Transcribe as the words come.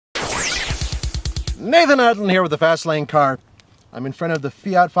Nathan Adlin here with the Fast Lane car. I'm in front of the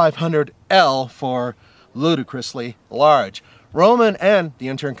FIAT 500L for ludicrously large. Roman and the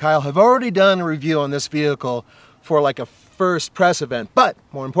intern Kyle have already done a review on this vehicle for like a first press event, but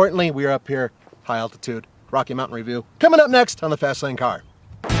more importantly, we are up here, high altitude, Rocky Mountain review, coming up next on the Fast Lane car.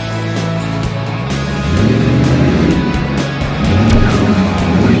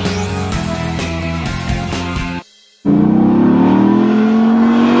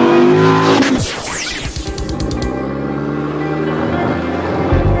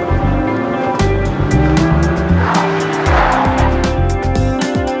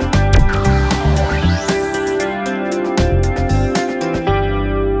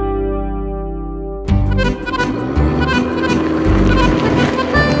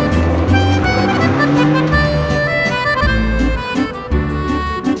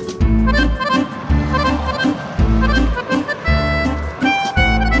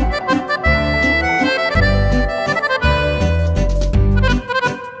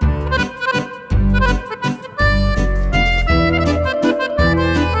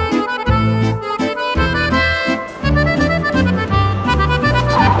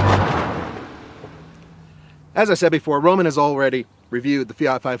 As I said before, Roman has already reviewed the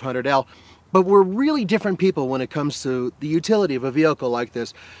FIAT 500L, but we're really different people when it comes to the utility of a vehicle like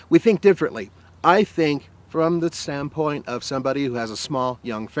this. We think differently. I think from the standpoint of somebody who has a small,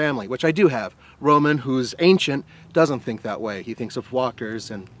 young family, which I do have. Roman, who's ancient, doesn't think that way. He thinks of walkers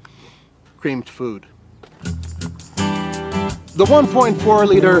and creamed food. The 1.4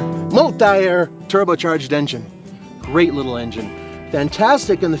 liter multi-air turbocharged engine. Great little engine.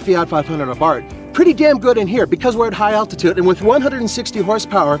 Fantastic in the FIAT 500 Abarth. Pretty damn good in here because we're at high altitude, and with 160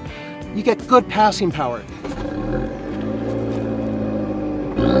 horsepower, you get good passing power.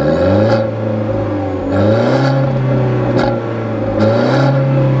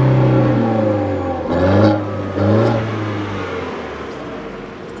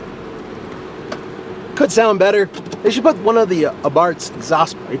 Could sound better. They should put one of the Abarth's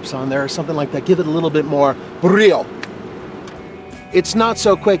exhaust pipes on there or something like that. Give it a little bit more brio. It's not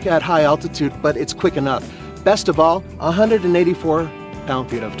so quick at high altitude, but it's quick enough. Best of all, 184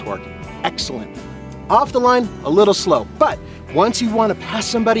 pound-feet of torque. Excellent. Off the line, a little slow, but once you want to pass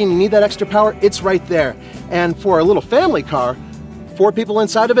somebody and you need that extra power, it's right there. And for a little family car, 4 people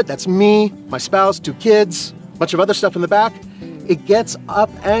inside of it, that's me, my spouse, 2 kids, a bunch of other stuff in the back, it gets up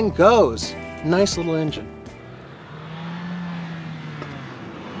and goes. Nice little engine.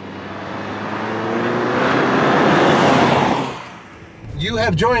 You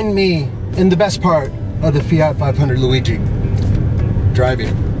have joined me in the best part of the FIAT 500 Luigi, driving.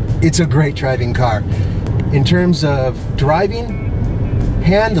 It's a great driving car. In terms of driving,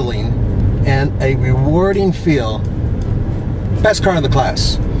 handling, and a rewarding feel, best car in the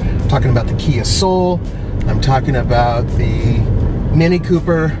class. I'm talking about the Kia Soul, I'm talking about the Mini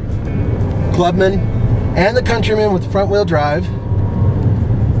Cooper Clubman, and the Countryman with front wheel drive.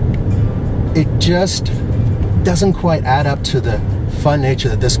 It just doesn't quite add up to the fun nature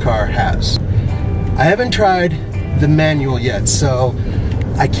that this car has. I haven't tried the manual yet, so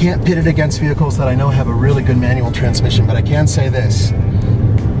I can't pit it against vehicles that I know have a really good manual transmission, but I can say this.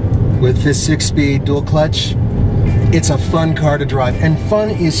 With this 6-speed dual clutch, it's a fun car to drive, and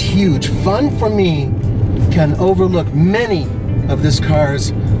fun is huge. Fun for me can overlook many of this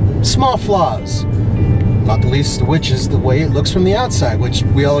car's small flaws, not the least of which is the way it looks from the outside, which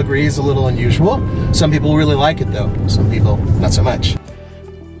we all agree is a little unusual. Some people really like it though, some people not so much.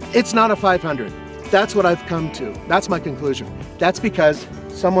 It's not a 500. That's what I've come to. That's my conclusion. That's because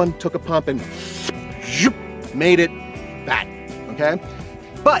someone took a pump and made it that, okay?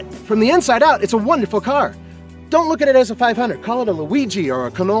 But from the inside out, it's a wonderful car. Don't look at it as a 500. Call it a Luigi or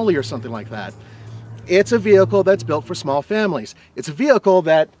a Cannoli or something like that. It's a vehicle that's built for small families. It's a vehicle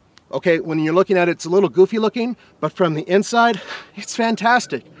that, okay, when you're looking at it, it's a little goofy looking, but from the inside, it's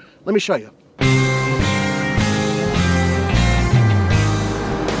fantastic. Let me show you.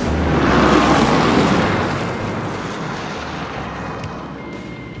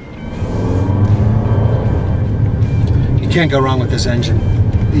 You can't go wrong with this engine.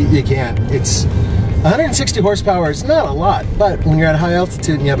 You can't. It's 160 horsepower is not a lot, but when you're at high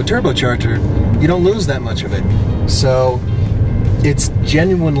altitude and you have a turbocharger, you don't lose that much of it. So it's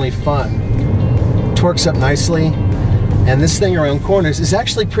genuinely fun. Torques up nicely, and this thing around corners is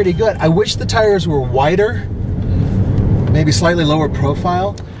actually pretty good. I wish the tires were wider, maybe slightly lower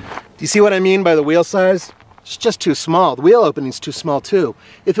profile. Do you see what I mean by the wheel size? It's just too small. The wheel opening's too small too.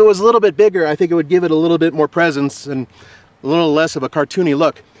 If it was a little bit bigger, I think it would give it a little bit more presence and a little less of a cartoony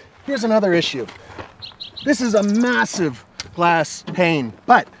look. Here's another issue. This is a massive glass pane,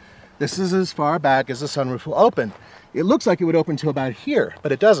 but This is as far back as the sunroof will open. It looks like it would open to about here,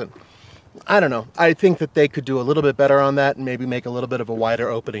 but it doesn't. I don't know. I think that they could do a little bit better on that and maybe make a little bit of a wider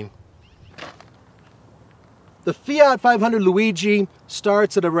opening. The Fiat 500 Luigi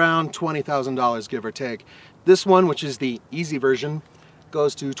starts at around $20,000, give or take. This one, which is the easy version,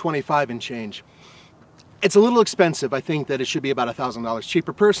 goes to $25 and change. It's a little expensive. I think that it should be about $1,000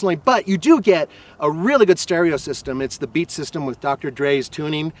 cheaper personally, but you do get a really good stereo system. It's the Beat system with Dr. Dre's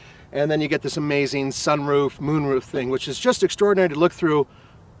tuning, and then you get this amazing sunroof, moonroof thing, which is just extraordinary to look through,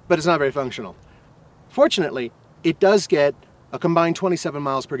 but it's not very functional. Fortunately, it does get a combined 27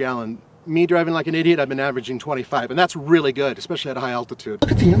 miles per gallon. Me driving like an idiot, I've been averaging 25, and that's really good, especially at a high altitude.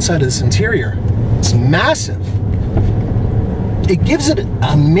 Look at the inside of this interior. It's massive. It gives it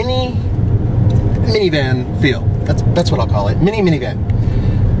a minivan feel. That's what I'll call it,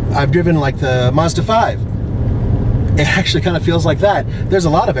 minivan. I've driven like the Mazda 5. It actually kind of feels like that. There's a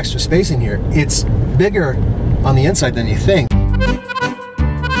lot of extra space in here. It's bigger on the inside than you think.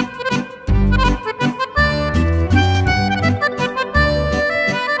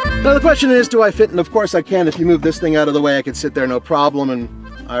 Now the question is, do I fit? And of course I can. If you move this thing out of the way, I can sit there no problem, and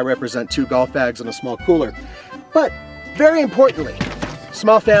I represent 2 golf bags and a small cooler. But very importantly,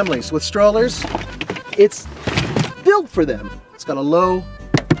 small families with strollers, it's built for them. It's got a low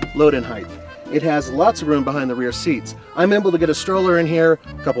load-in height. It has lots of room behind the rear seats. I'm able to get a stroller in here,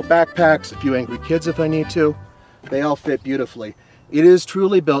 a couple backpacks, a few angry kids if I need to. They all fit beautifully. It is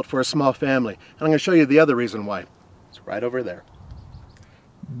truly built for a small family. And I'm going to show you the other reason why. It's right over there.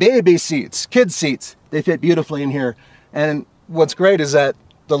 Baby seats, kid seats, they fit beautifully in here. And what's great is that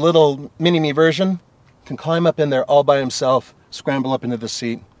the little mini-me version can climb up in there all by himself, scramble up into the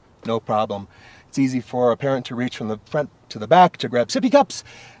seat, no problem. It's easy for a parent to reach from the front to the back to grab sippy cups,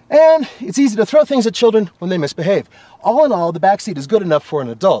 and it's easy to throw things at children when they misbehave. All in all, the back seat is good enough for an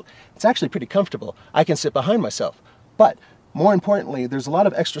adult. It's actually pretty comfortable. I can sit behind myself. But more importantly, there's a lot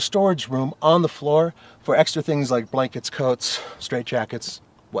of extra storage room on the floor for extra things like blankets, coats, straitjackets,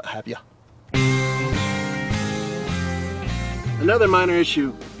 what have you. Another minor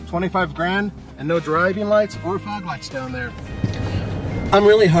issue, 25 grand and no driving lights or fog lights down there. I'm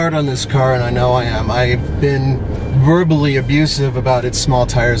really hard on this car, and I know I am. I've been verbally abusive about its small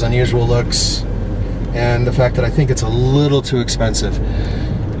tires, unusual looks, and the fact that I think it's a little too expensive.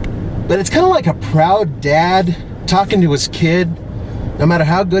 But it's kind of like a proud dad talking to his kid. No matter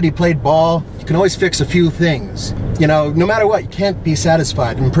how good he played ball, you can always fix a few things. You know, no matter what, you can't be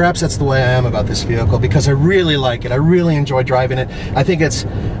satisfied. And perhaps that's the way I am about this vehicle, because I really like it. I really enjoy driving it. I think it's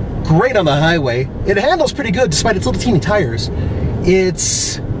great on the highway. It handles pretty good despite its little teeny tires.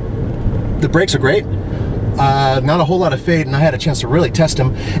 The brakes are great. Not a whole lot of fade, and I had a chance to really test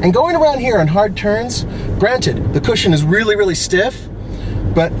them. And going around here on hard turns, granted, the cushion is really, really stiff,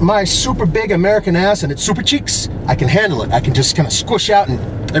 but my super big American ass and its super cheeks, I can handle it. I can just kind of squish out and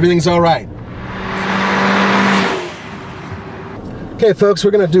everything's all right. Okay, folks,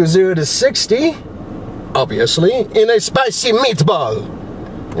 we're gonna do 0 to 60, obviously, in a spicy meatball.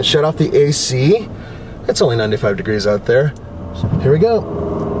 And shut off the AC. It's only 95 degrees out there. So here we go.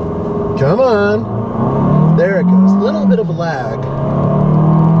 Come on. There it goes. A little bit of a lag.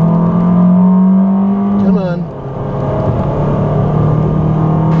 Come on.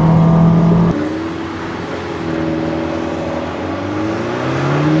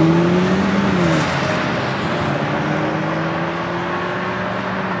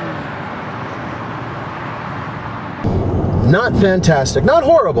 Not fantastic, not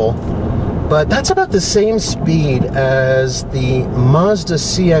horrible, but that's about the same speed as the Mazda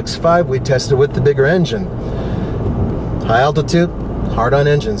CX-5 we tested with the bigger engine. High altitude, hard on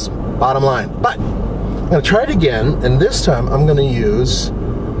engines, bottom line. But I'm going to try it again, and this time I'm going to use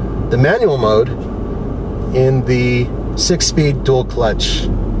the manual mode in the 6-speed dual clutch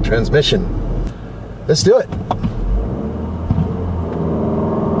transmission. Let's do it.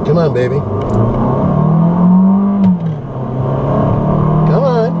 Come on, baby.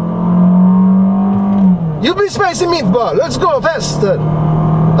 You be spicy meatball. Let's go faster.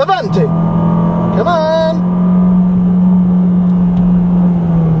 Avanti. Come on.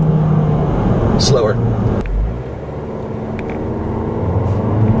 Slower.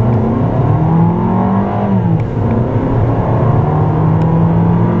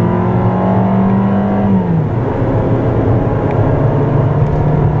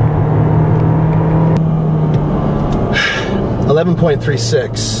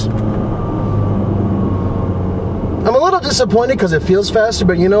 .36. I'm a little disappointed because it feels faster,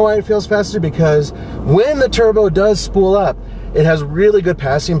 but you know why it feels faster? Because when the turbo does spool up, it has really good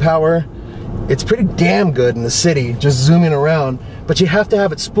passing power, It's pretty damn good in the city, just zooming around, but you have to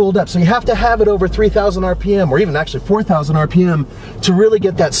have it spooled up. So you have to have it over 3,000 RPM, or even actually 4,000 RPM to really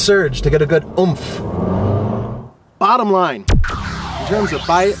get that surge, to get a good oomph. Bottom line, in terms of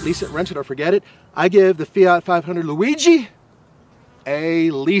buy it, lease it, rent it, or forget it, I give the Fiat 500 Luigi a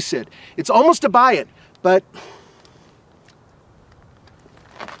lease it. It's almost a buy it, but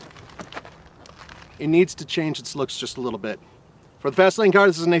it needs to change its looks just a little bit. For the Fast Lane Car,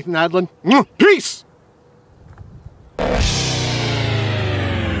 this is Nathan Adlin. Peace!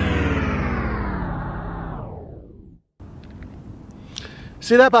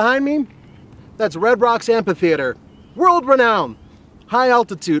 See that behind me? That's Red Rocks Amphitheater. World renowned, high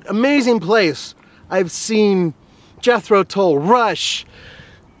altitude, amazing place. I've seen Jethro Tull, Rush,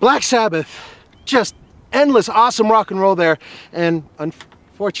 Black Sabbath, just endless awesome rock and roll there. And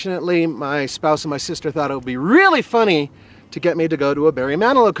unfortunately, my spouse and my sister thought it would be really funny to get me to go to a Barry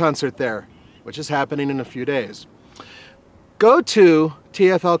Manilow concert there, which is happening in a few days. Go to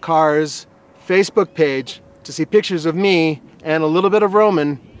TFL Cars' Facebook page to see pictures of me and a little bit of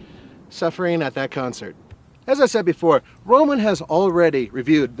Roman suffering at that concert. As I said before, Roman has already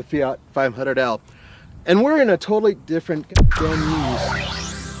reviewed the Fiat 500L, and we're in a totally different use.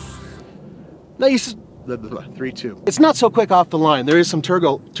 Now you 3-2. It's not so quick off the line. There is some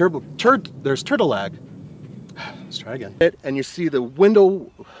turtle lag. Let's try again. And you see the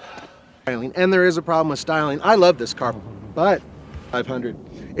window styling, and there is a problem with styling. I love this car, but 500.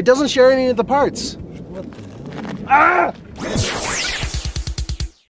 It doesn't share any of the parts. Ah!